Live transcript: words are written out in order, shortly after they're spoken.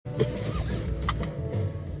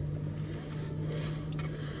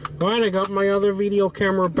Alright, I got my other video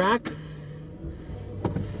camera back.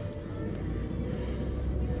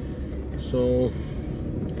 So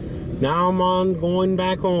now I'm on going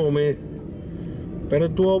back home. Better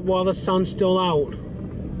do it while the sun's still out.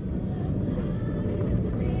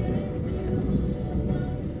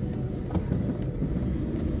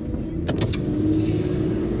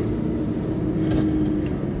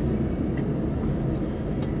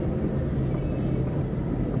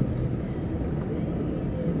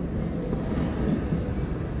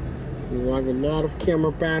 I have a lot of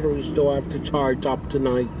camera batteries still I have to charge up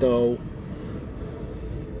tonight though.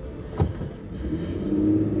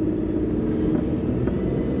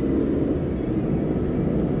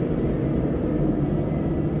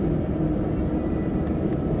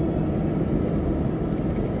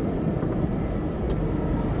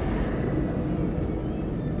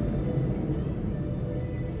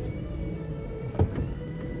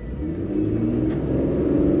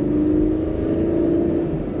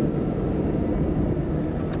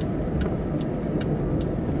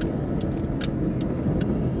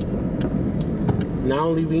 Now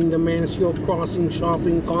leaving the Mansfield Crossing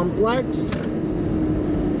shopping complex,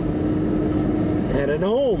 headed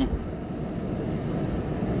home.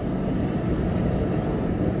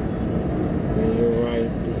 Yeah, you're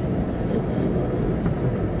right.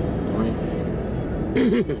 Right.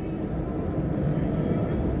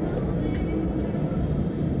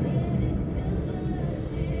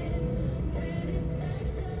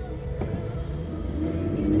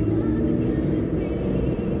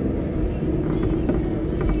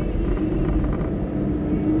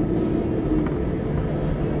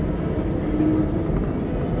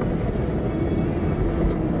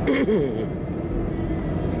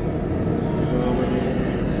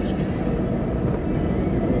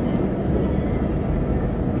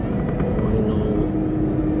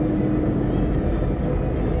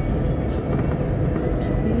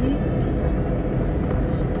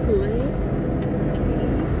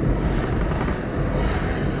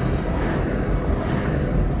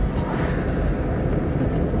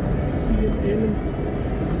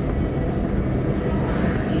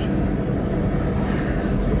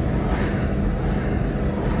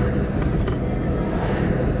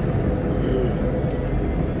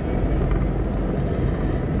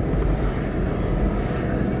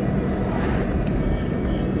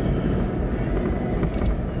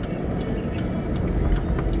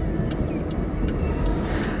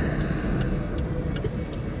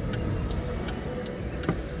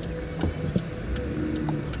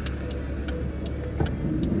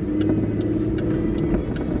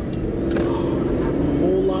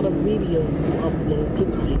 Videos to upload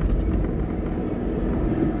tonight.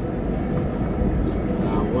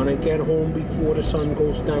 I want to get home before the sun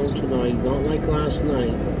goes down tonight, not like last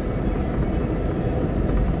night.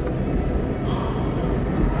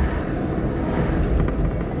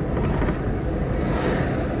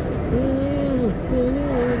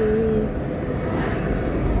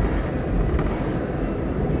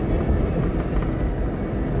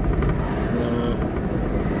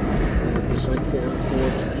 I can't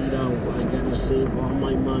afford to eat out. I gotta save all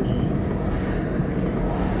my money.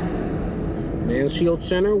 Mansfield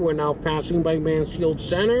Center. We're now passing by Mansfield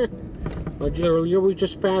Center. Earlier we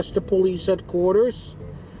just passed the police headquarters.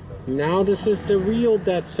 Now this is the real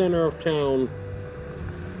dead center of town.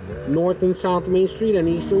 North and South Main Street and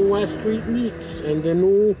East and West Street meets. And the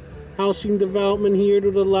new housing development here to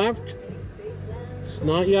the left. It's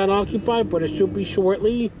not yet occupied, but it should be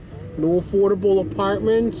shortly. New affordable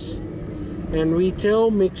apartments and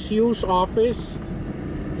retail, mixed use, office.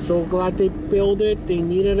 So glad they built it, they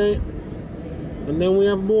needed it. And then we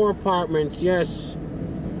have more apartments, yes.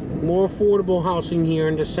 More affordable housing here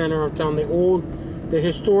in the center of town. The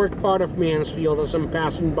historic part of Mansfield as I'm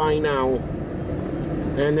passing by now.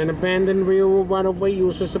 And an abandoned railroad right of way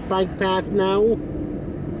uses a bike path now.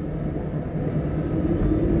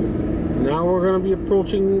 Now we're gonna be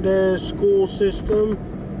approaching the school system.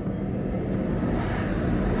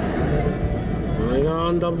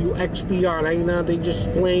 On WXBR right now, they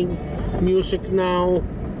just playing music now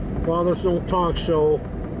while there's no talk show.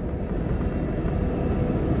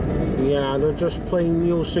 Yeah, they're just playing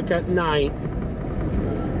music at night.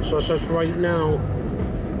 So that's right now.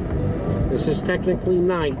 This is technically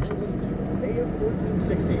night.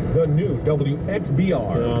 The new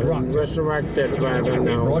WXBR. Resurrected rather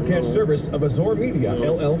now. Broadcast service of Azor Media,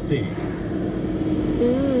 LLC.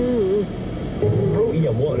 Pro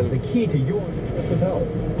EM1 is the key to your health.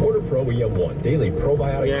 Order Pro EM1 daily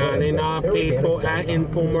probiotic. Yeah, they not people at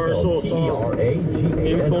infomercials.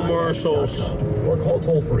 Infomercials. Or call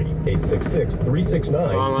toll free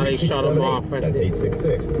 866-369. Oh, they shut them off at That's the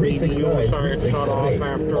 866-369. are shut off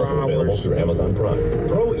after Also available hours. through Amazon Prime.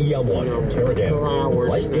 Pro EM1. No, Tear it after down. hours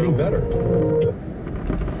Life's now. getting better.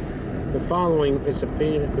 The following is a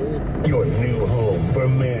paid. Your new home for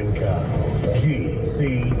mankind.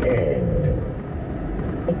 GCN.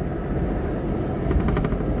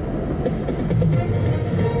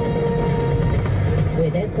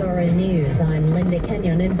 With SRN News, I'm Linda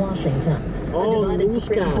Kenyon in Washington. Oh, Undivided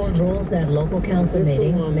Supreme Court newscast. rules that local council Different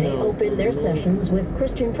meetings one may now. open their sessions with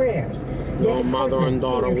Christian prayers. No, mother and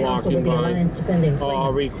daughter walking by.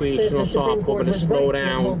 Oh, recreational softball, but slow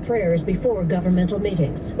down. Prayers before governmental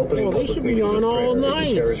meetings. Oh, they should be on all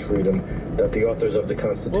night. That the authors of the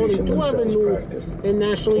Constitution Oh, they do have a new a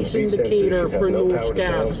nationally syndicator for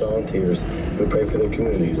newscasts. Volunteers who pray for their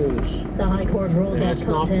communities. News. The High Court ruled that That's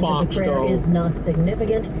not content Fox, of the prayer though. is not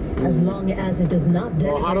significant as long as it does not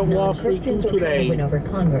Well, how did Wall Street do non-Christians or try to today? win over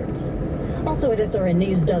converts. Also at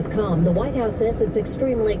SRNnews.com, the White House says it's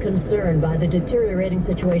extremely concerned by the deteriorating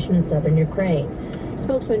situation in southern Ukraine.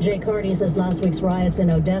 Spokesman Jay Carney says last week's riots in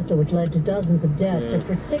Odessa, which led to dozens of deaths, are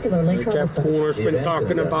particularly Jeff troublesome. Corner's been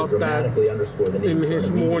talking about that in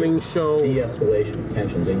his morning show. De-escalation of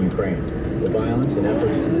tensions in Ukraine. The violence and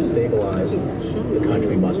efforts to stabilize the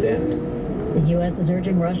country must end. The U.S. is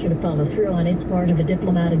urging Russia to follow through on its part of a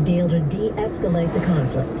diplomatic deal to de-escalate the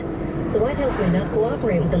conflict. The White House may not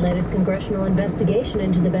cooperate with the latest congressional investigation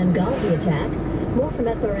into the Benghazi attack. More from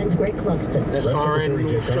SRN's Greg Cluxton. SRN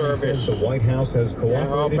News Service. The White House has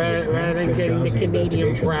cooperated rather than getting the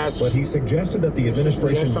Canadian press. but he suggested that the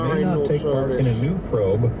administration may not take part in a new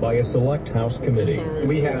probe by a select House committee.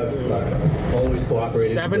 We have always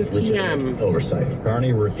cooperated 7 with legitimate p.m. oversight.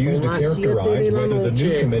 Carney refused to characterize whether the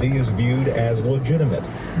new committee is viewed as legitimate,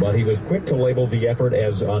 but he was quick to label the effort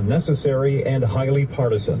as unnecessary and highly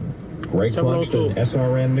partisan. Greg Cluxton,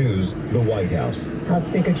 SRN News, the White House. House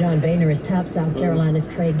Speaker John Boehner has tapped South Carolina's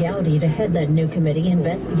Trey Gowdy to head that new committee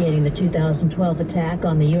investigating the 2012 attack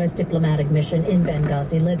on the U.S. diplomatic mission in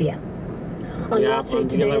Benghazi, Libya. On Wall Street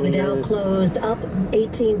today, the Dow closed up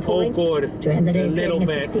 18 points to end the day trading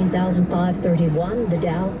at 16,531.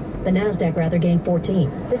 The Nasdaq rather gained 14.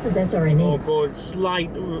 This is SRN News. Oh, good.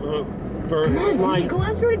 Slight rally.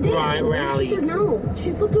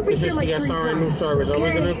 This is the SRN News Service. Are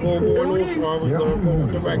we going to go more news or are we going to go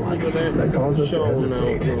directly to the show now?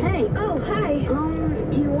 Hey, oh, hi.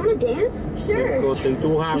 Do you want to dance? Sure. Good. They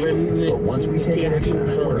do have an indicated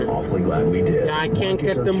news service. Awfully glad we did. Yeah, I can't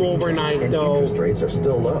get them overnight, though. Interest rates are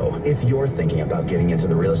still low. If you're thinking about getting into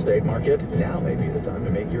the real estate market, now may be the time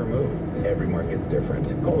to make your move. Every market's different.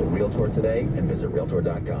 Call a Realtor today and visit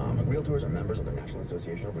Realtor.com. Realtors are members of the National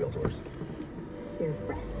Association of Realtors. Your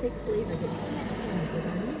fresh six flavors of with our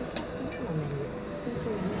new seasonal menu.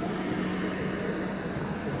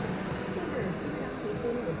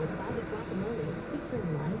 With Bobby guacamole,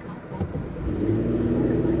 featuring lime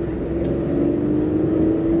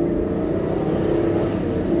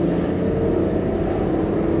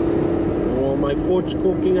Oh, my foot's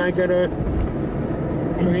cooking. I gotta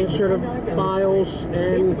transfer the files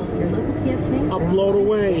and upload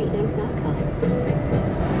away.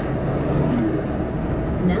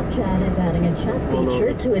 Snapchat is adding a chat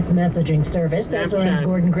feature to its messaging service. SRN's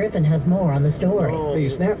Gordon Griffin has more on the story.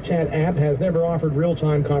 The Snapchat app has never offered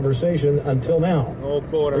real-time conversation until now.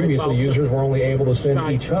 Previously, users were only able to send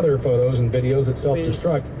each other photos and videos that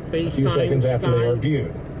self-destruct a few seconds after they are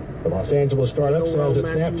viewed. The Los Angeles startup says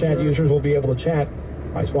that Snapchat users will be able to chat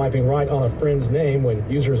by swiping right on a friend's name. When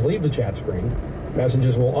users leave the chat screen,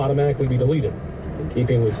 messages will automatically be deleted. In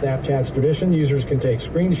keeping with Snapchat's tradition, users can take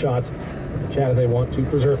screenshots of the chat if they want to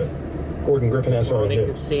preserve it. Gordon Griffin, SRN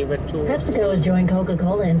News. PepsiCo has joined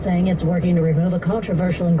Coca-Cola in saying it's working to remove a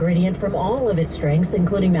controversial ingredient from all of its drinks,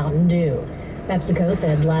 including Mountain Dew. PepsiCo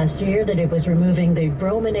said last year that it was removing the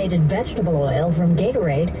brominated vegetable oil from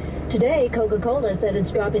Gatorade. Today, Coca-Cola said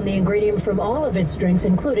it's dropping the ingredient from all of its drinks,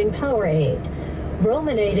 including Powerade.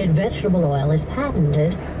 Brominated vegetable oil is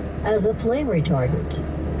patented as a flame retardant.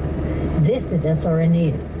 This is SRN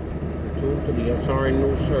News. Tuned to the SRN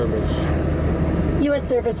News Service. U.S.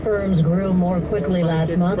 service firms grew more quickly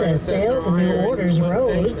last month as sales and new orders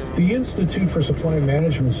rose. The Institute for Supply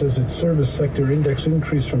Management says its service sector index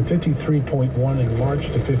increased from 53.1 in March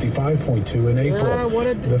to 55.2 in April.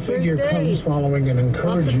 The figure comes following an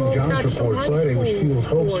encouraging jobs report Friday, which fueled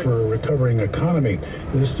hopes for a recovering economy.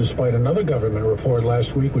 This despite another government report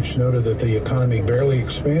last week, which noted that the economy barely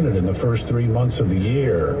expanded in the first 3 months of the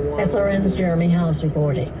year. SRN's Jeremy House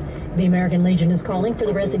reporting. The American Legion is calling for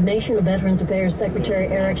the resignation of Veterans Affairs Secretary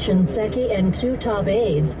Eric Shinseki and 2 top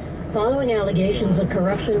aides. Following allegations of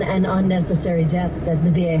corruption and unnecessary deaths at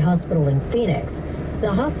the VA hospital in Phoenix,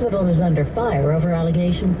 the hospital is under fire over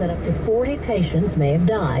allegations that up to 40 patients may have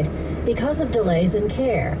died because of delays in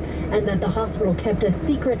care, and that the hospital kept a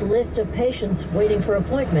secret list of patients waiting for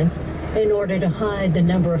appointments in order to hide the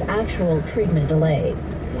number of actual treatment delays.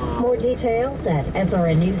 More details at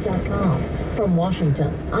srnnews.com. From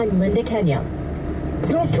Washington, I'm Linda Kenya.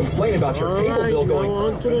 Don't complain about your cable bill going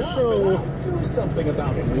on to the show. Do something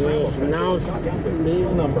about it. Yes, now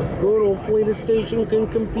the good old Fleeta station can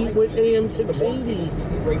compete with AM 680.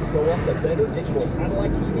 Rates go up, the better digital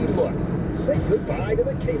satellite TV looks. Say goodbye to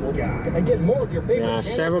the cable guy and get more of your favorite. Yeah,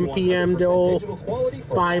 7 p.m. they'll,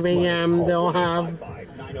 5 a.m. they'll have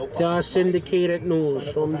the syndicated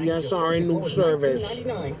news from the SRN News Service.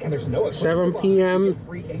 7 p.m.,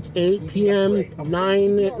 8 p.m.,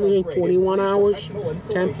 9, 21 hours,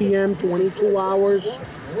 10 p.m., 22 hours,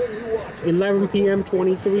 11 p.m.,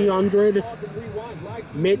 2300,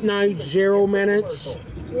 midnight, 0 minutes,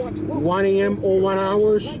 1 a.m., 01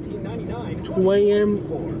 hours, 2 a.m.,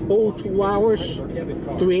 02 hours,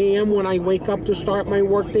 3 a.m. when I wake up to start my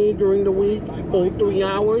workday during the week, 03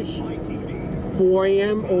 hours, 4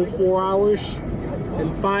 a.m., 04 hours,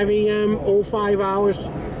 and 5 a.m., 05 hours.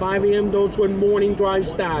 5 a.m., those when morning drive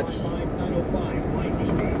starts. Well,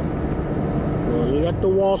 you got the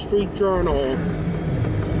Wall Street Journal,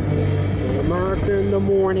 America in the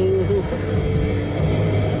morning.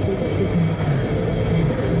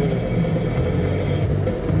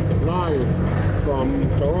 Live from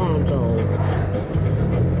Toronto.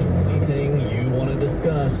 Anything you want to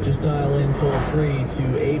discuss, just dial in toll free to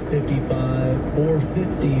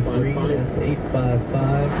 855-450-FREE. That's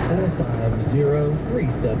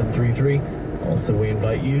 855-450-3733. Also, we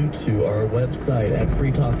invite you to our website at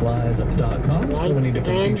freetalklive.com. So many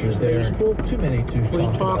different features there. Facebook, too many to Free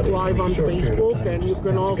Talk Live on Facebook, and you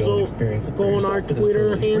can also go on our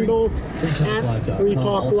Twitter handle at Free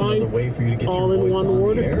Talk Live, all in one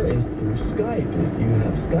word. Is through Skype. If you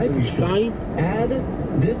have Skype, you should add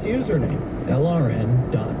this username,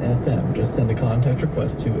 lrn.fm. Just send a contact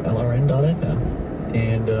request to lrn.fm.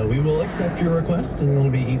 And we will accept your request, and it'll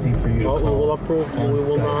be easy for you to call. We will approve you. We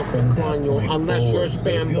will not decline you unless you're a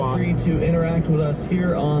spam bot. Feel free to interact with us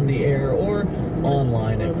here on the air or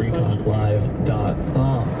online at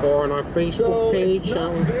freetalklive.com. Or on our Facebook page. It's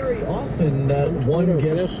not very often that one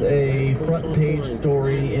gets a front page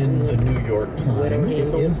story in the New York Times.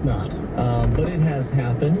 It is not. But it has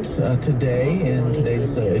happened today in today's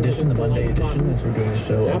edition, the Monday edition, as we're doing the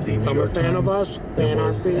show of the New York Times. Become a fan of us, fan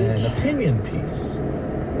our page. An opinion piece.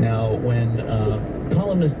 Now, when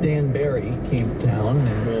columnist Dan Barry came to town,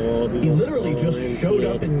 and he literally just showed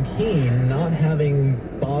up in Keene, not having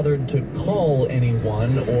bothered to call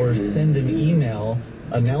anyone or send an email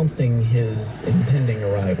announcing his impending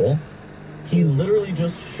arrival. He literally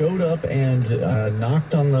just showed up and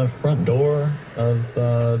knocked on the front door of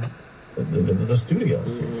the studios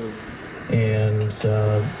and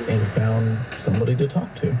found somebody to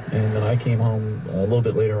talk to. And then I came home a little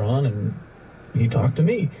bit later on, and he talked to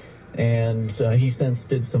me, and he since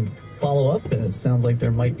did some follow-up, and it sounds like there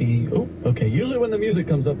might be, usually when the music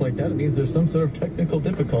comes up like that, it means there's some sort of technical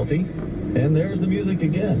difficulty, and there's the music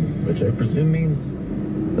again, which I presume means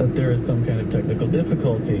that there is some kind of technical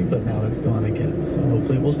difficulty, but now it's gone again, so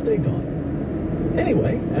hopefully it will stay gone.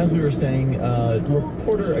 Anyway, as we were saying,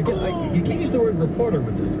 reporter, again, you can't use the word reporter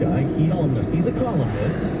with this guy. He's a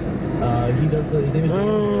columnist. He does his name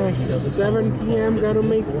is 7 p.m. Gotta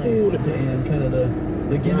make food. And kind of the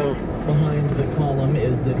gimmick behind the column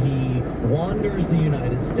is that he wanders the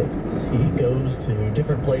United States. He goes to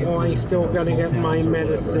different places. I still gotta get my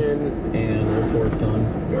medicine. And reports on.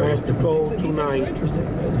 I have to go tonight.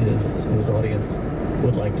 His audience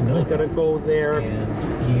would like to know. I gotta go there. And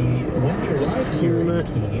he went to arrive here in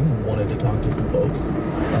Keene and wanted to talk to some folks.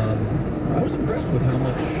 I was impressed with how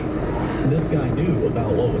much this guy knew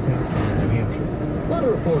about what was happening in New Hampshire. A lot of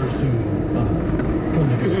reporters who come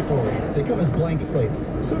to do stories, they come as blank slates.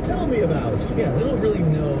 So tell me about, they don't really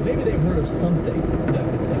know, maybe they've heard of something that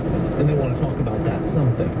has happened, and they want to talk about that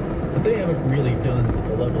something. But they haven't really done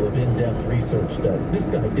the level of in-depth research that this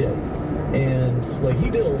guy did. And he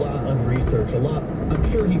did a lot of research,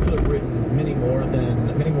 I'm sure he could have written many more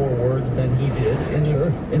words than he did in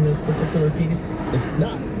this particular piece. It's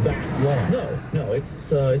not that long. No,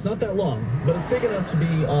 it's not that long, but it's big enough to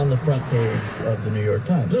be on the front page of the New York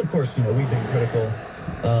Times. And of course, we've been critical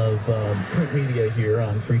of print media here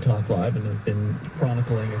on Free Talk Live and have been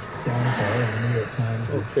chronicling its downfall in the New York Times.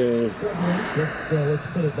 Okay. Let's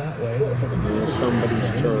put it that way.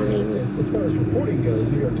 Somebody's turning. As far as reporting goes,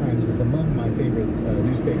 New York Times is among my favorite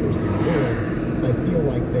newspapers in the world. I feel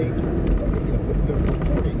like they, they're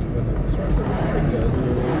reporting, when the source of reporting goes,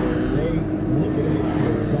 they look at it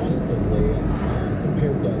exhaustively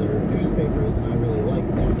compared to other newspapers, and I really like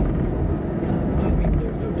that. I mean,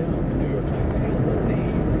 there's no doubt the New York Times has a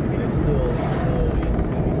name. I mean, it's still,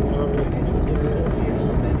 financial difficulty,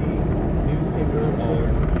 how many newspapers are.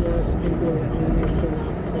 Yes, I do. I used to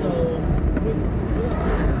not tell.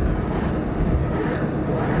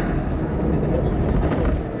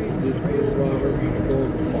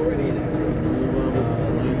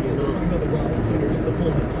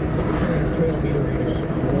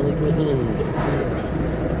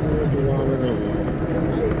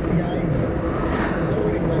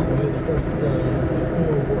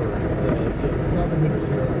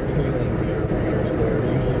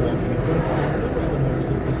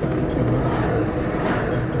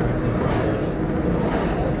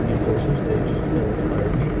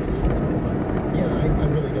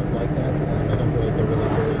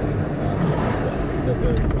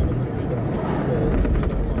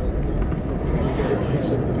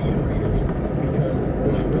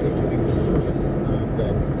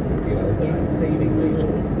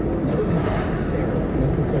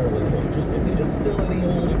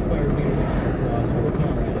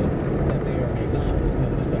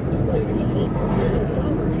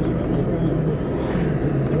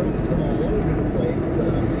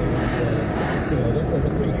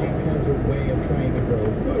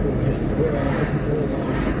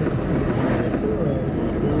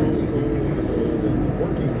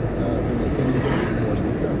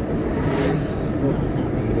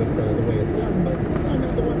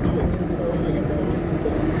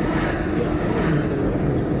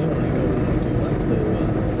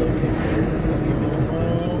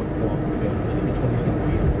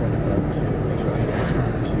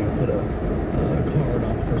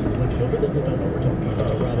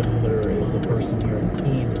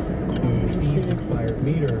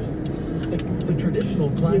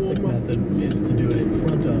 Classic method is to do it in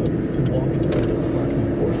front of, to walk in front of the parking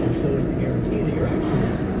enforcer, so as to guarantee that you're actually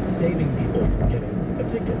saving people from getting a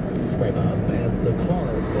ticket, as the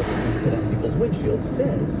card that you put on people's windshield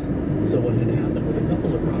says. So what had happened with a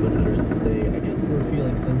couple of Robin Hooders is they, I guess, were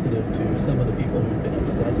feeling sensitive to some of the people who've been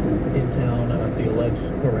upset in town, the alleged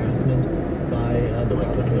harassment by the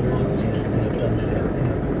Robin Hooders,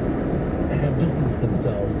 and have distanced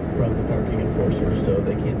themselves from the parking enforcers so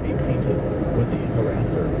they can't be painted with the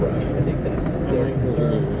harasser brush. I think that's their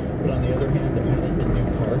concern. But on the other hand, there haven't been new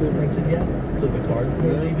cards printed yet, so the cards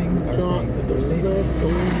they're leaving are saying that they're safe.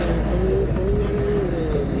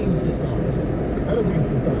 It seems dishonest. I don't think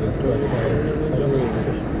it's dishonest, but I don't think it's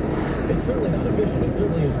efficient. It's certainly not efficient. It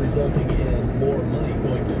certainly is resulting in more money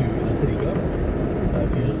going to the city government. If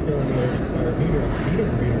you're just filling the expired meter and the meter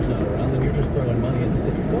reader's not around, then you're just throwing money in the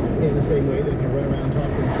city fund. In the same way that if you run around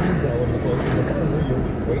talking trees all over the place in the farmer, you're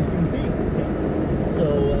just wasting fees. Yeah. So,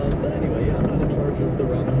 but anyway, yeah, I'm not in charge of the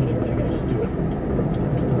Robin Hooding thing. I just do it from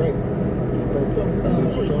time to time. Right.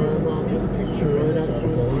 So, sorry about that. That's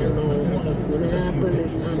all I know. It's going to happen.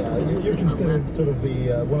 You're considered sort of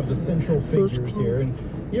the one of the central figures here, and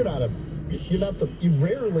you're not you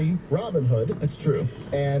rarely Robin Hood. That's true.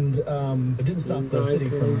 And it didn't stop the city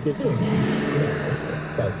from doing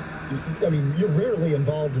it. But I mean, you're rarely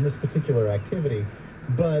involved in this particular activity,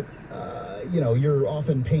 but you're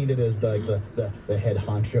often painted as the head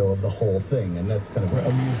honcho of the whole thing, and that's kind of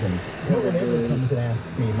amusing. No one ever comes and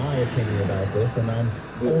asks me my opinion about this, and I'm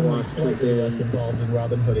only slightly less involved in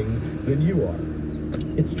Robin Hooding than you are.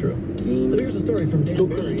 It's true. So here's a story from Dan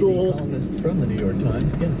Berry, the columnist from the New York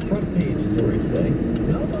Times. Again, front page story today.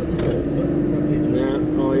 Not about the soul, but front page.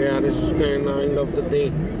 Yeah, oh yeah, this is kind of the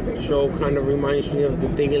day show kind of reminds me of the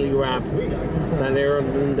Daily Rap that aired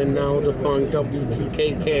in the now defunct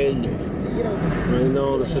WTKK. I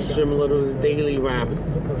know this is similar to the Daily Rap.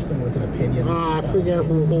 I forget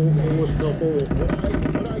who was the whole.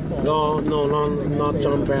 No, not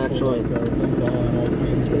John Batchelor.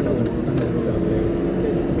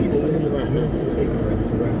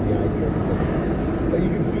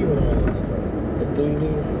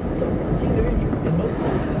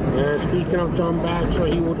 Yeah, speaking of John Batchelor,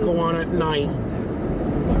 he would go on at night.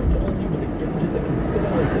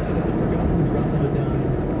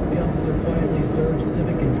 The officer quietly serves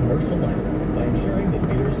civic and commercial life by ensuring that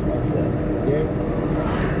meters are set.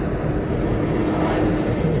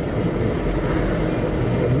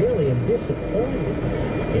 I really am disappointed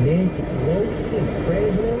in Nancy Pelosi and the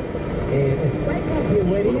president, and it's like I've been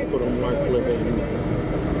waiting. I'm going to put on Mark Levin.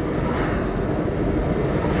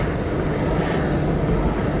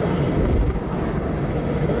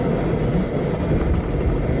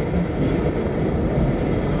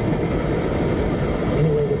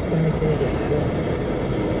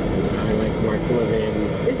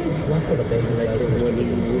 what a baby I like does. it when he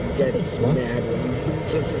gets mad, when he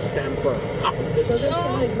loses his temper. On the So this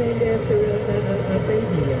guy's named after a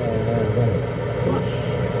baby,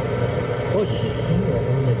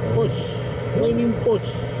 Bush. Blaming Bush.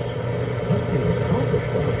 Must be an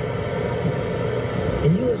accomplished one.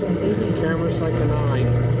 And he was on The camera's like an eye.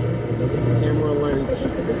 Camera lens.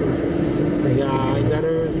 Yeah, I got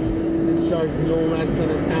her. It charged no less than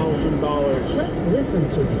 $1,000. Listen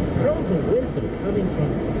to the pearls of wisdom coming from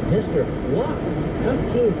Mr. Watt. How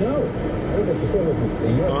can you go?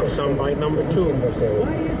 Soundbite number 2.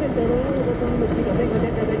 Why is it that all of us on the street let's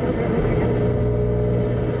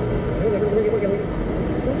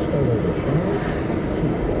start over,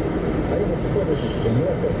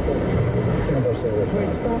 Wait,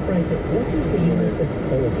 stop right there. What is the USS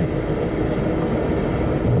Colby?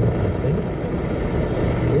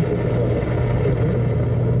 This is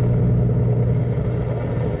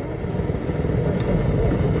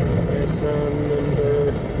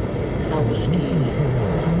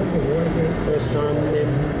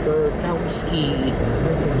Ski.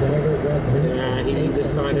 Yeah, he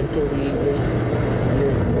decided to leave here.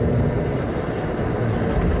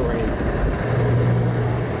 Great.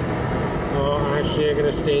 Oh, actually, I'm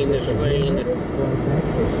gonna stay in this lane.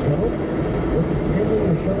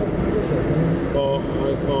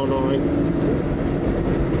 Oh no.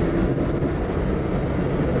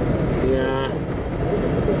 Yeah.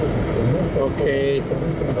 Okay.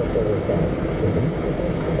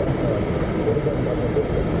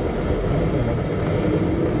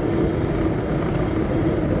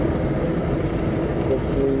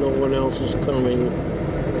 Hopefully no one else is coming.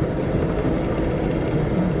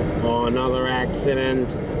 Oh, another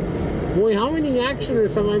accident. Boy, how many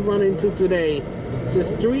accidents have I run into today? It's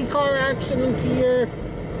this 3-car accident here.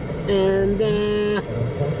 And then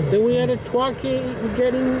we had a truck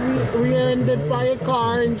getting rear-ended by a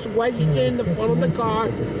car and wedged in the front of the car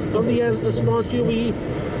of the small SUV.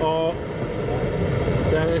 Oh,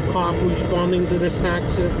 is that a cop responding to this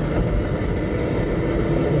accident?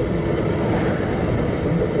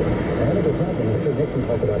 Nixon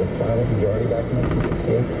talked about a silent majority back in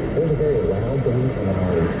 1968. There's a very loud belief in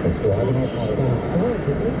minority that's driving our politics.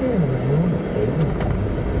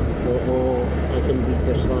 Oh, I can beat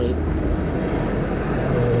this light.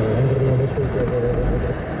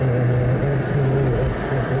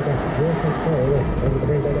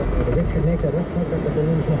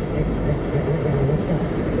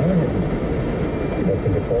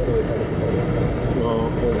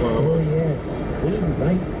 Oh, yeah. We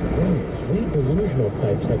right-wingers, we delusional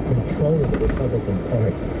types have control of the Republican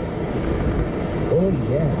Party. Oh,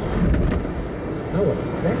 yes. How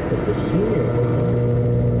effective the senior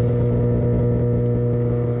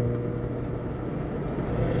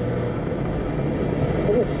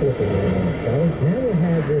let's flip it around, shall we? Now we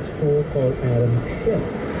have this fool called Adam Schiff,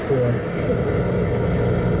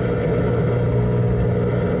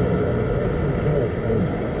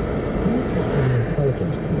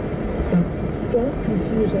 Don't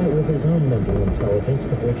confuse that with his own mental intelligence,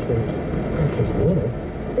 of which there's precious little.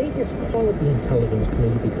 They just call it the Intelligence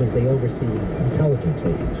Committee because they oversee intelligence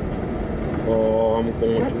agencies. Oh, I'm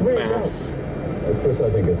going too fast. First, I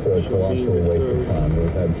think it's a colossal waste of time.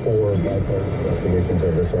 We've had 4 bipartisan investigations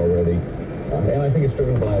of this already. And I think it's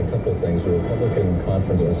driven by a couple of things. The Republican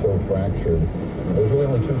conference is so fractured. There's really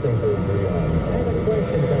only 2 things to agree on. I have a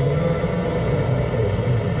question,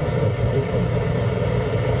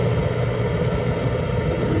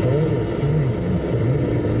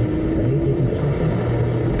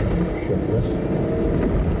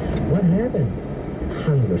 What happened,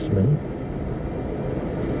 Congressman?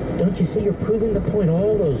 Don't you see you're proving the point?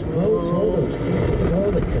 All those votes,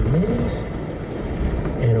 all the committees,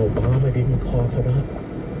 and Obama didn't cough it up.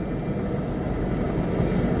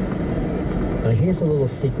 Now here's a little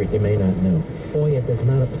secret you may not know. FOIA does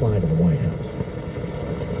not apply to the White House.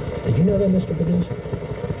 Did you know that, Mr. Producer?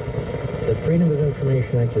 The Freedom of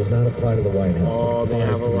Information Act does not apply to the White House. Oh, they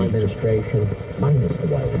have a right administration minus the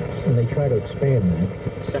White House, and they try to expand that.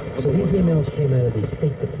 Except for so these emails came out of the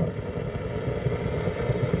State Department.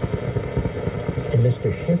 And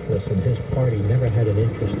Mr. Shifless and his party never had an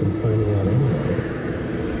interest in finding out any of it.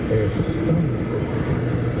 There's some...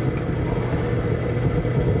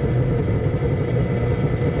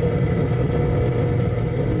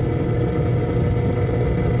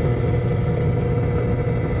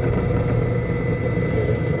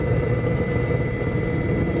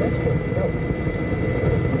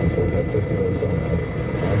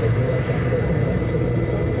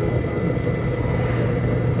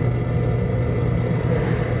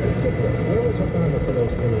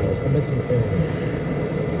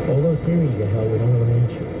 All those hearings you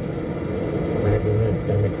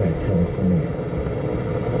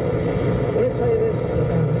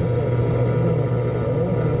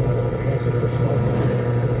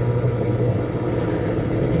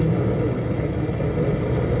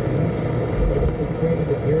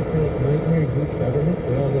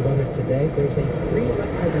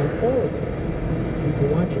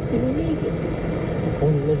anything you need.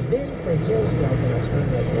 Only lives then for yourself and I'll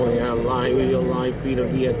turn that. Oh yeah, real live feed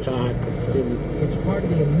of the attack. It's part of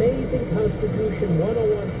the amazing Constitution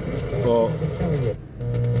 101. Oh. I'm telling you.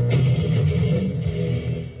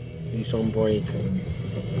 He's on break.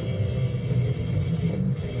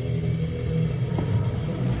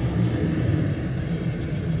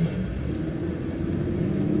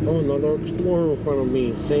 Oh, another Explorer in front of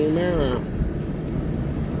me. Same era.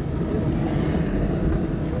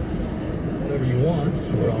 Whatever you want.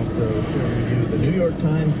 We're also showing you the New York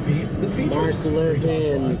Times piece. The feature. Mark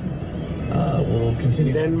Levin. We'll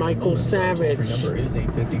continue. Then Michael Savage. Our number is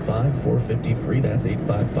 855-450-FREE. That's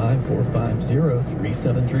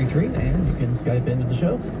 855-450-3733. And you can Skype into the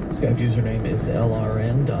show. Skype username is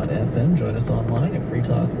lrn.fm. Join us online at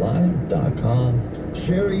freetalklive.com.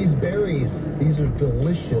 Sherry's berries. These are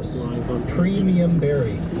delicious. Premium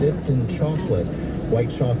berries dipped in chocolate.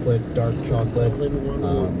 White chocolate, dark chocolate,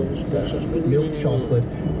 milk chocolate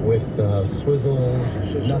with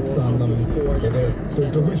swizzles, nuts on them.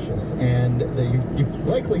 They're delicious, and you've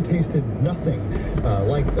likely tasted nothing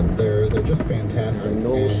like them. They're just fantastic.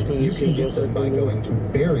 And you can get them by going to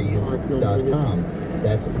berries.com.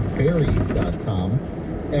 That's berries.com,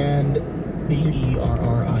 and BERRIES.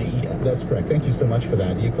 That's correct. Thank you so much for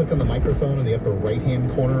that. You click on the microphone in the upper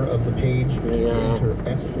right-hand corner of the page, enter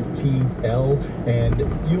STL, and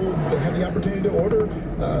you'll have the opportunity to order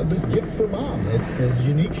this gift for Mom. It's as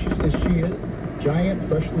unique as she is. Giant,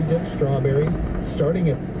 freshly dipped strawberries, starting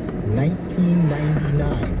at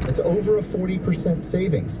 $19.99. That's over a 40%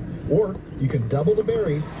 savings. Or you can double the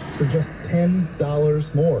berries for just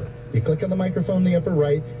 $10 more. You click on the microphone in the upper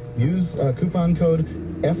right, use coupon code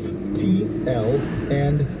FTL,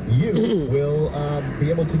 and you will be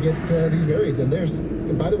able to get these berries. And there's,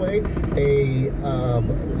 by the way,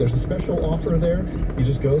 there's a special offer there. You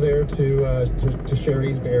just go there to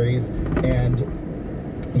Sherry's Berries, and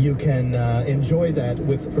you can enjoy that.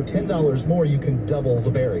 For $10 more, you can double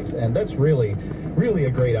the berries, and that's really, really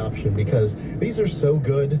a great option because these are so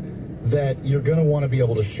good that you're going to want to be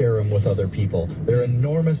able to share them with other people. They're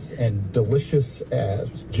enormous and delicious,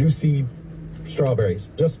 juicy strawberries.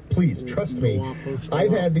 Just please, trust me.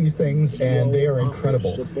 I've had these things, and they are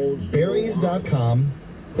incredible. Berries.com.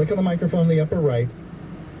 Click on the microphone in the upper right.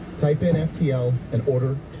 Type in FTL and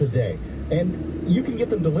order today. And you can get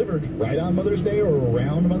them delivered right on Mother's Day or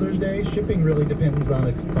around Mother's Day. Shipping really depends on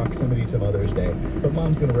its proximity to Mother's Day. But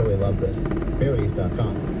Mom's going to really love this.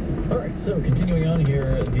 Berries.com. All right, so continuing on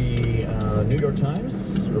here, the New York Times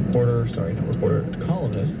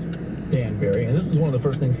columnist, Dan Barry, and this is one of the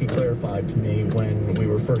first things he clarified to me when we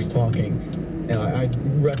were first talking. And I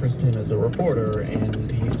referenced him as a reporter, and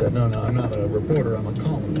he said, no, I'm not a reporter, I'm a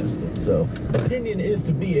columnist. So opinion is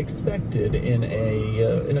to be expected in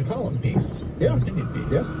a column piece. Yeah. An opinion piece.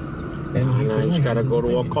 Yeah. And he's got to go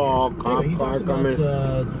to a call. Cop car coming.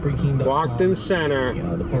 Brockton Center.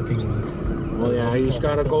 The parking. Oh yeah, he's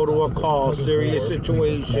got to go to a call. Serious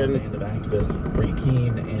situation. Free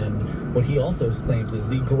Keene, and what he also claims is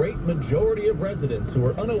the great majority of residents who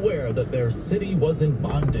were unaware that their city was in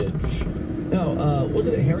bondage. Now, was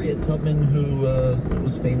it Harriet Tubman who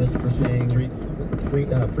was famous for saying freed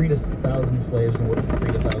 1,000 slaves and would have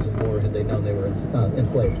freed 1,000 more had they known they were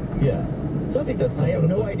enslaved? Yeah. So I think that's. I have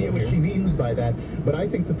no idea what she means by that, but I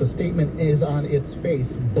think that the statement is on its face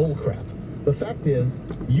bullcrap. The fact is,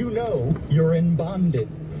 you know you're in bondage.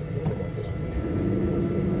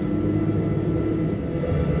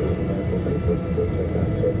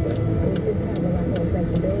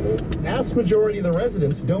 Vast majority of the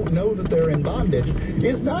residents don't know that they're in bondage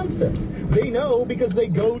is nonsense. They know because they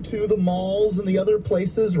go to the malls and the other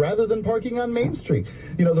places rather than parking on Main Street.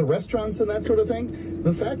 You know, the restaurants and that sort of thing.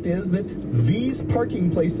 The fact is that these parking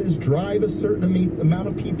places drive a certain amount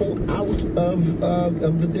of people out of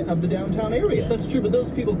the downtown area. That's true, but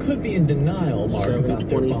those people could be in denial, Mark.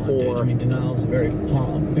 724. I mean, denial is very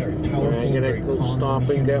powerful. I gotta go stop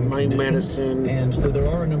and get my medicine. And so there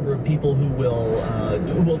are a number of people who will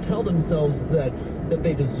tell themselves that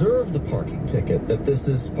they deserve the parking ticket, that this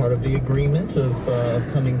is part of the agreement of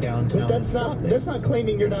coming downtown. But that's not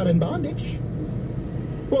claiming you're not in bondage.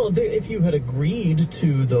 Well, if you had agreed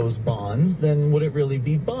to those bonds, then would it really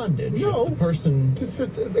be bondage? No. If the person...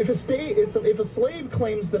 If a slave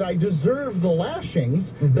claims that I deserve the lashings,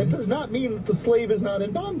 that does not mean that the slave is not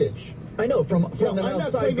in bondage. I know, from an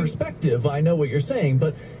outside perspective, I know what you're saying,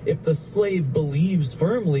 but if the slave believes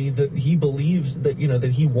firmly that he believes that,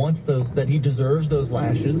 that he wants those, that he deserves those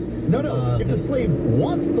lashes... No, if the slave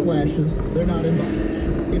wants the lashes, they're not in bondage.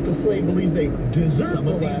 if the slave believes they deserve some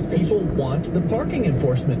of these people want the parking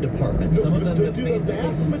enforcement department. Some of them do the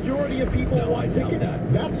vast majority of people want tickets?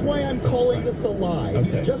 That's why I'm calling this a lie.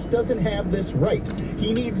 Okay. He just doesn't have this right.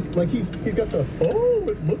 He needs, like, he's got the,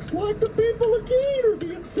 it looks like the people of Keene are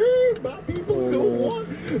being saved by people who don't want,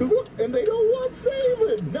 and they don't want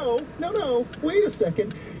saving. No, wait a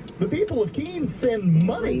second. The people of Keene send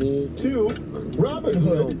money to Robin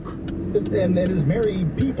Hood and his merry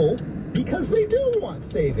people because they do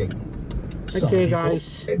want saving. Okay,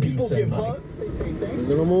 guys. And people give hugs, they say thanks.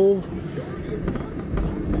 We're gonna move.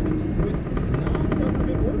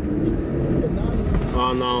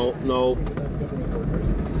 Oh, no.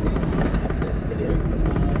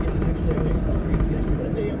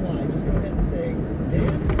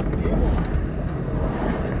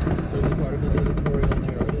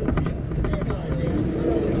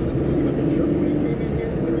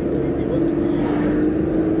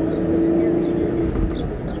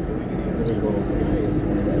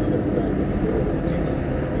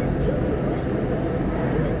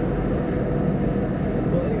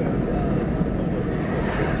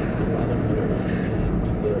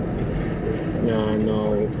 Yeah,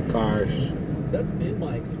 no cars. That's been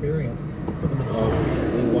my experience. Oh,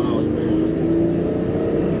 wow, amazing.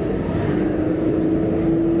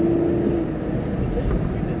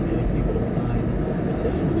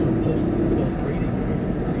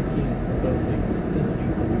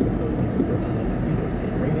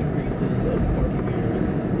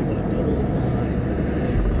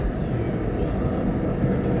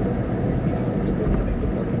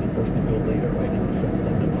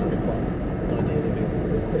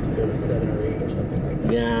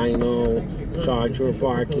 Yeah, I know. Charge for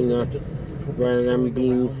parking rather than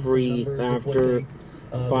being free after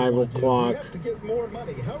 5 o'clock. We have to get more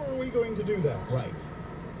money. How are we going to do that? Right.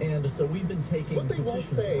 And so we've been taking What they won't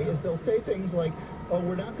say is they'll say things like, oh,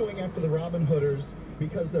 we're not going after the Robin Hooders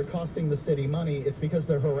because they're costing the city money. It's because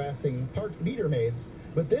they're harassing meter maids.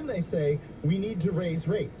 But then they say, we need to raise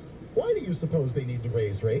rates. Why do you suppose they need to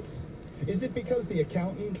raise rates? Is it because the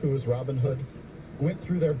accountant, who is Robin Hood, went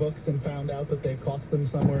through their books and found out that they cost them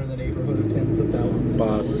somewhere in the neighborhood of tens of thousands?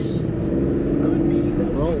 Bus.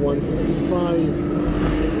 Oh, 155.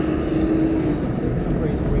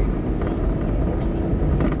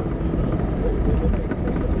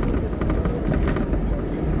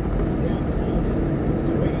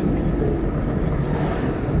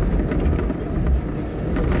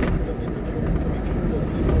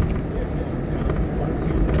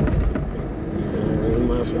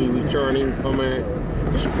 Be returning from a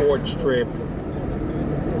sports trip,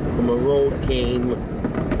 from a road game,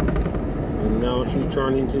 and now it's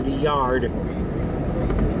returning to the yard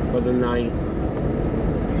for the night.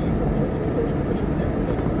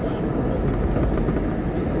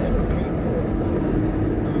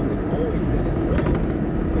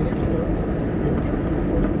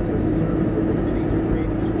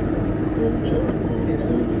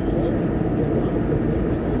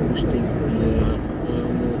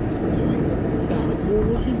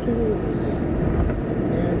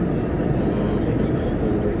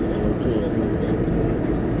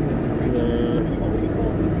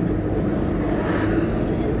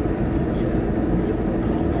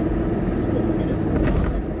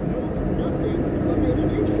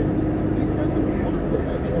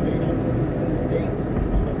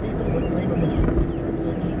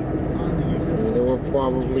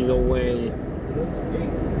 Probably away.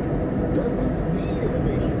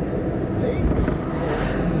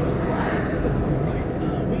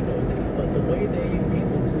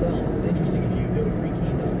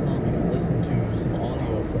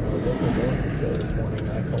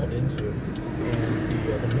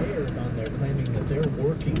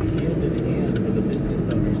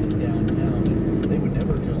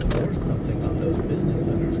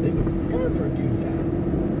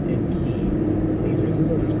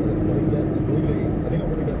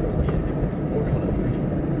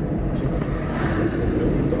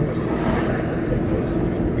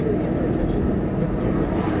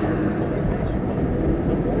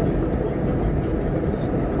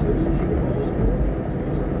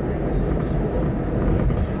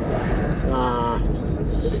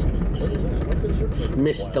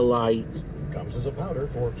 Missed the light. Comes as a powder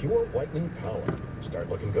for pure whitening power. Start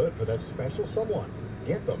looking good for that special someone.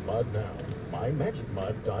 Get the mud now.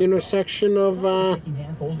 MyMagicMud.com. Intersection of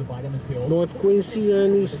North Quincy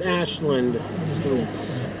and East Ashland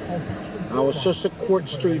streets. I was just at Court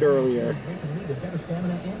Street earlier. with better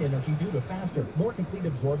stamina and energy due to faster, more complete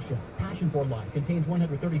absorption. Passion for Life contains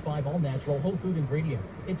 135 all-natural whole food ingredients.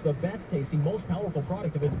 It's the best tasting, most powerful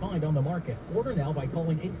product of its kind on the market. Order now by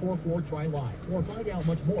calling 844-TRY-LIVE or find out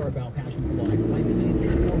much more about Passion for Life by visiting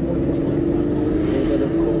 844-TRY-LIVE.com.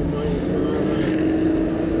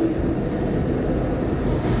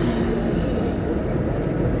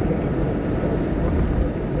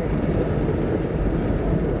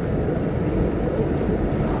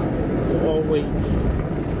 Wait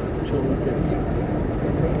till we get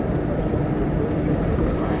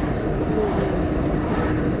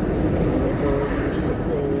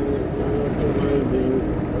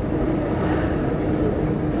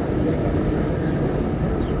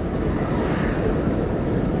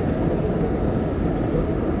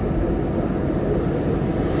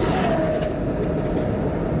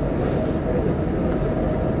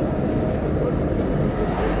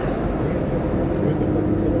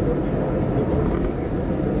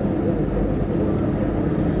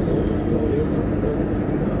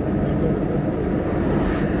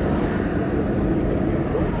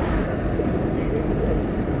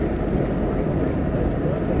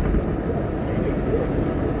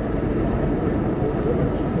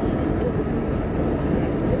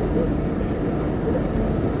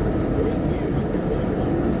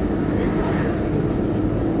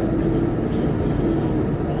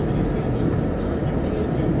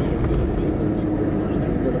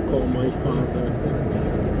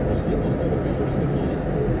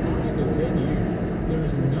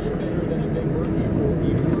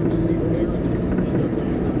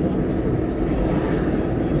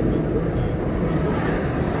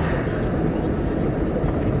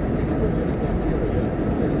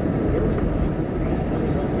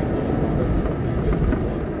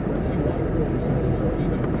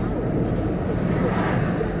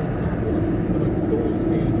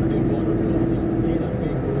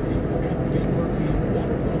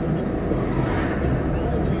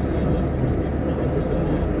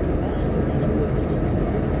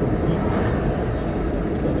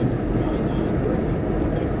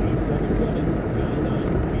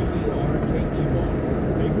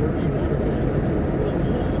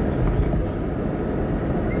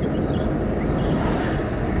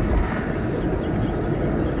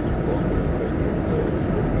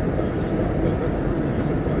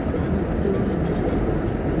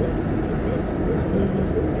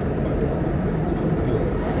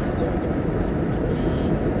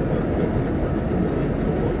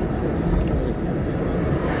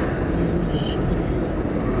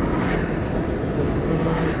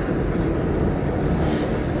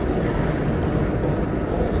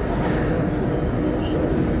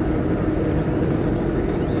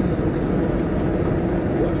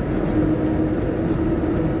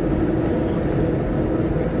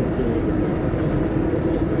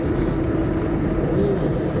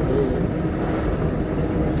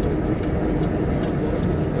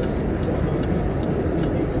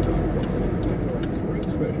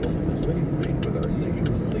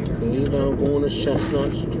going to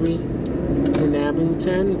Chestnut Street in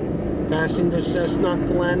Abington, passing the Chestnut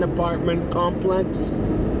Glen apartment complex.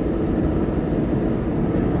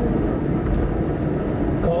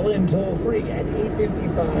 Call in toll free at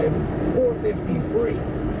 855-450-FREE.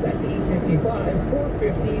 That's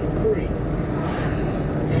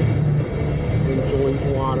 855-450-FREE.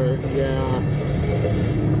 Enjoying water, yeah.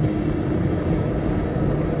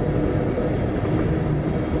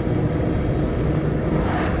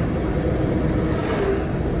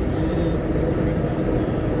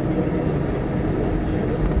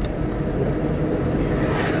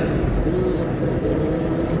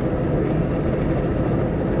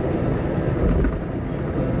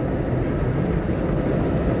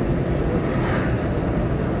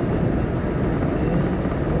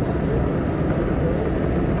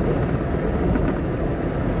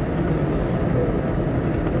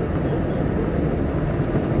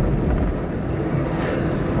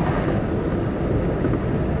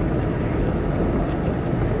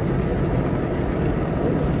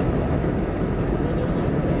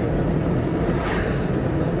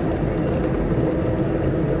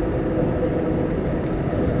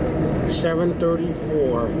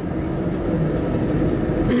 $7.34.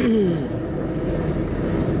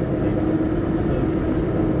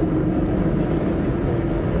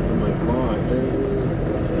 Oh my God.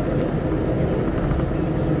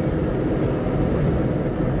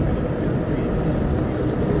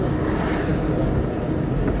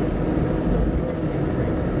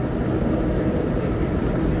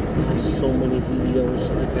 There's so many videos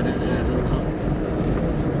I gotta add them up.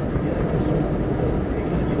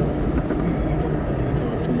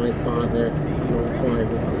 My father. No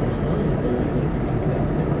private.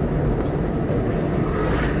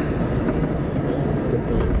 The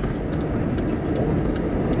bank.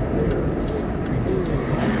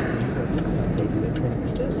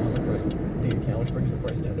 The account, which brings the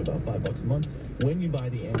price down to about $5 a month when you buy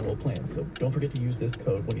the annual plan. So don't forget to use this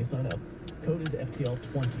code when you sign up. Code is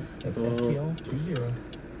FTL20. That's FTL20.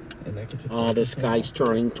 And that gets you this guy's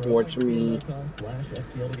turning towards me.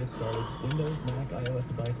 /FTL to get started. Windows, Mac, iOS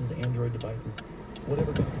devices, Android devices,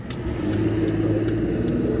 whatever.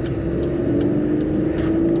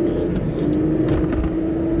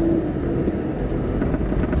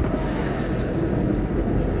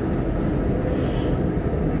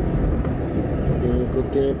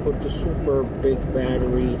 Good day, put the super big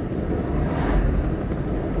battery.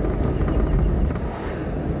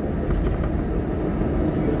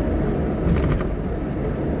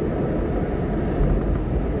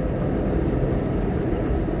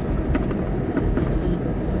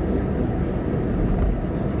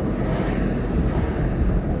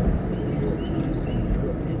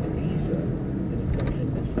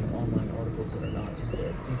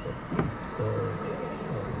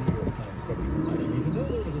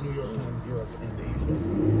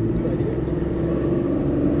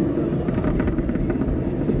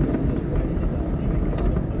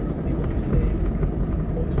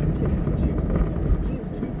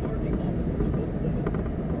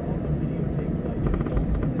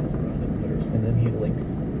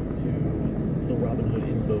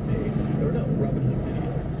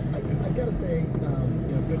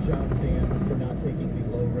 Good job, Dan, for not taking the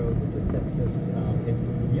low road with the sexist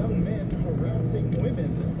young men harassing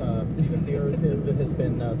women narrative that has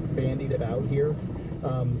been bandied about here.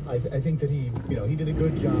 I think that he did a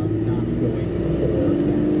good job not going for.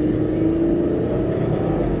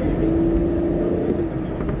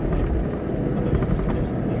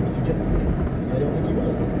 I don't think he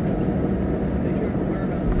will. They shared the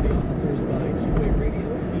whereabouts of the officers by two-way radio.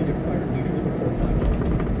 He expired meters before 5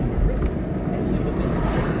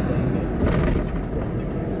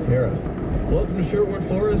 Welcome to Sherwood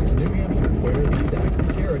Forest, New Hampshire, where these acts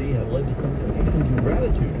of charity have led to some donations and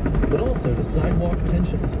gratitude, but also to sidewalk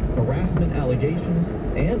tensions, harassment allegations,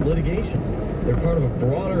 and litigation. They're part of a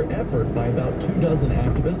broader effort by about 24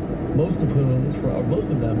 activists, most of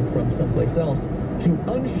them from someplace else, to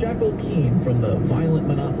unshackle Keene from the violent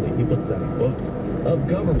monopoly, he puts that in quotes, of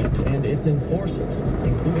government and its enforcers,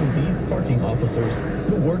 including these parking officers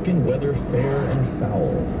who work in weather fair and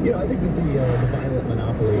foul. You know, I think that the violent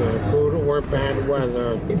monopoly... good or bad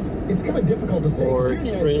weather. It's kind of difficult to say. Or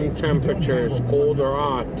extreme temperatures, cold or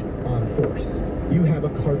hot. On force. You have a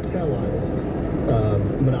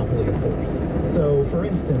cartelized monopoly of force. So, for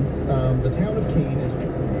instance, the town of Keene is...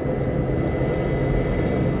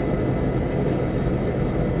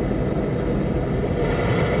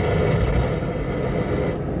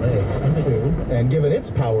 and given its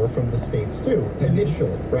power from the states too,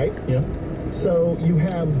 initially, right? Yeah. So you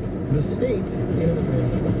have the state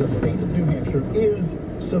of New Hampshire is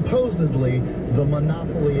supposedly the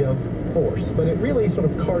monopoly of force, but it really sort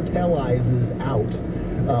of cartelizes out,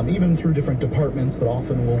 even through different departments that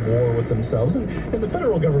often will war with themselves. And the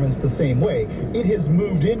federal government's the same way. It has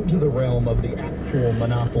moved into the realm of the actual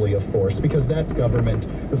monopoly of force, because that's government.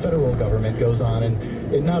 The federal government goes on, and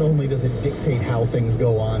it not only does it dictate how things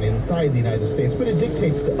go on inside the United States, but it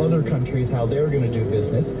dictates to other countries how they're going to do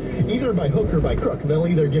business, either by hook or by crook. They'll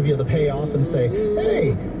either give you the payoff and say,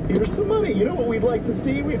 hey, here's some money. You know what we'd like to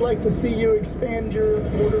see? We'd like to see you expand your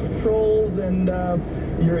border patrols and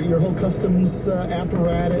your whole customs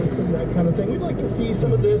apparatus and that kind of thing. We'd like to see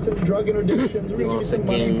some of this and drug interdictions. We're going to give you some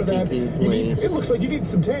money for that. It looks like you need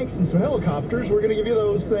some tanks and some helicopters. We're going to give you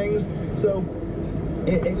those things. So...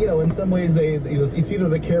 you know, in some ways, it's either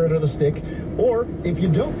the carrot or the stick, or if you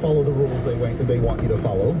don't follow the rules they want you to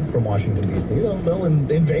follow from Washington, D.C., they'll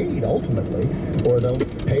invade, ultimately, or they'll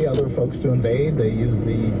pay other folks to invade. They use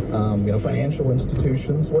the, financial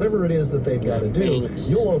institutions, whatever it is that they've got to do,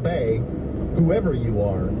 you'll obey whoever you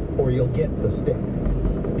are, or you'll get the stick.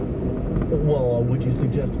 Well, would you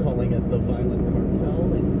suggest calling it the violent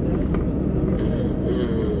cartel instead?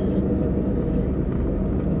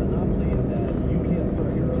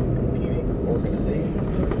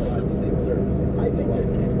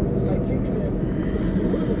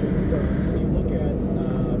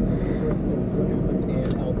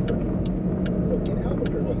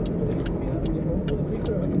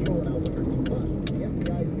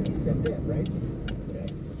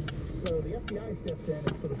 Steps in and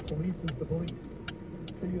sort of polices the police.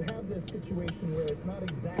 So you have this situation where it's not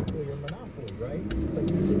exactly a monopoly, right? But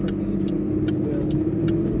these different agents will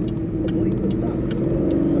police the stuff.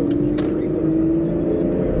 So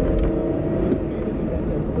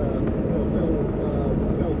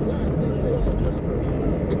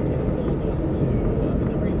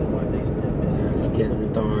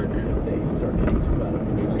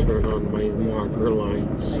on my marker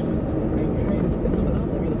lights.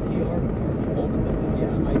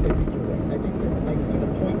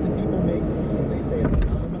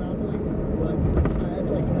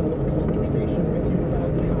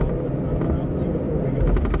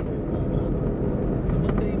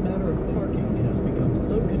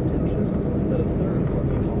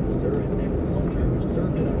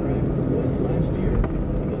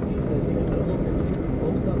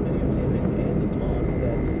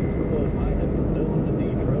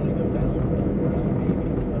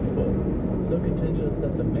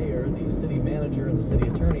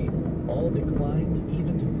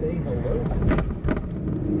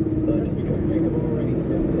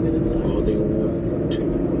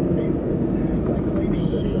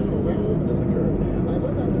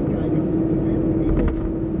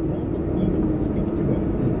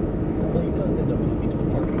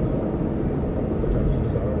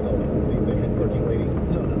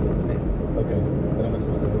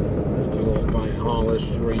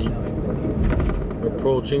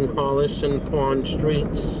 Approaching Hollis and Pond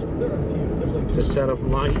Streets, the set of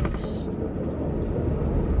lights.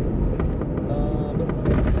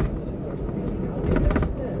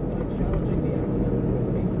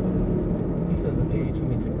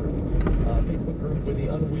 With the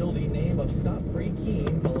unwieldy name of Stop Free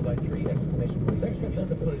Keen, followed by 3 exclamation points. Actually,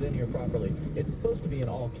 to put it in here properly, it's supposed to be in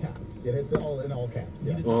all caps. Yeah, it's all in all caps.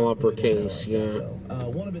 Yeah. All uppercase, yeah.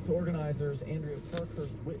 One of its organizers, Andrea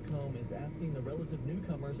Parkhurst Whitcomb, is asking the relative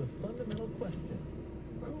newcomers a fundamental question.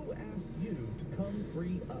 Who asked you to come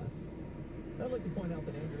free us? I'd like to point out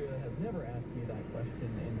that Andrea has never asked me that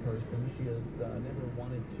question in person. She has never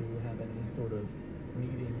wanted to have any sort of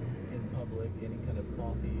meeting in public, any kind of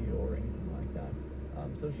coffee or anything like that.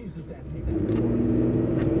 So she's just asking that.